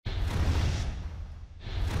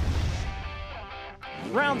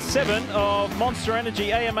Round 7 of Monster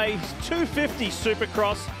Energy AMA's 250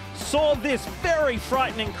 Supercross saw this very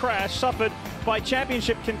frightening crash suffered by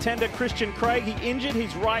championship contender Christian Craig. He injured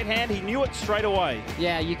his right hand. He knew it straight away.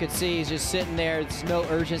 Yeah, you could see he's just sitting there. There's no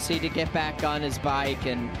urgency to get back on his bike,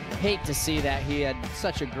 and hate to see that. He had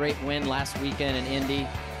such a great win last weekend in Indy.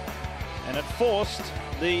 And it forced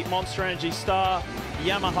the Monster Energy star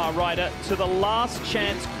Yamaha rider to the last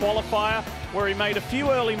chance qualifier, where he made a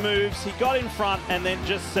few early moves. He got in front and then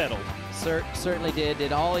just settled. Certainly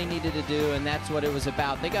did all he needed to do, and that's what it was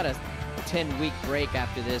about. They got a 10-week break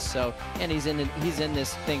after this, so, and he's in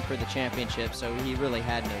this thing for the championship, so he really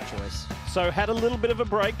had no choice. So had a little bit of a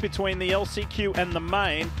break between the LCQ and the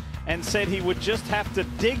main, and said he would just have to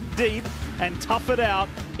dig deep and tough it out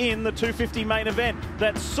in the 250 main event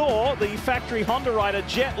that saw the factory Honda rider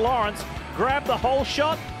Jet Lawrence grab the whole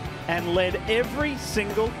shot and led every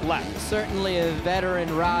single lap. Certainly a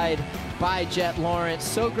veteran ride by Jet Lawrence.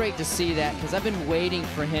 So great to see that, because I've been waiting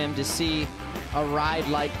for him to see a ride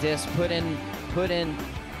like this, put in,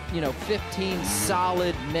 you know, 15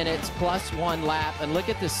 solid minutes plus 1 lap, and look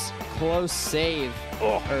at this close save.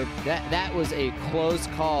 Oh. Or that was a close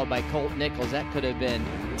call by Colt Nichols. That could have been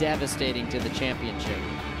devastating to the championship.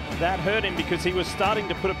 That hurt him because he was starting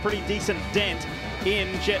to put a pretty decent dent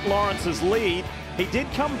in Jet Lawrence's lead. He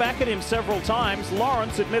did come back at him several times.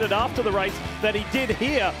 Lawrence admitted after the race that he did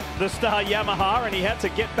hear the star Yamaha and he had to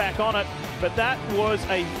get back on it. But that was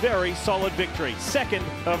a very solid victory. Second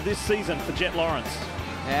of this season for Jet Lawrence.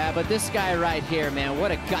 Yeah, but this guy right here, man,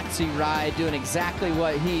 what a gutsy ride, doing exactly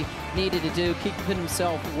what he needed to do, keeping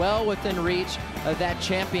himself well within reach of that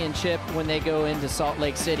championship when they go into Salt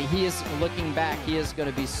Lake City. He is looking back, he is going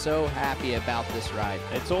to be so happy about this ride.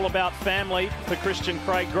 It's all about family for Christian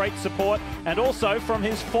Craig, great support, and also from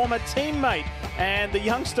his former teammate and the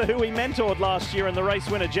youngster who he mentored last year and the race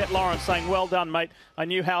winner, Jet Lawrence, saying, well done, mate. I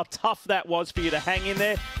knew how tough that was for you to hang in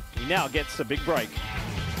there. He now gets a big break.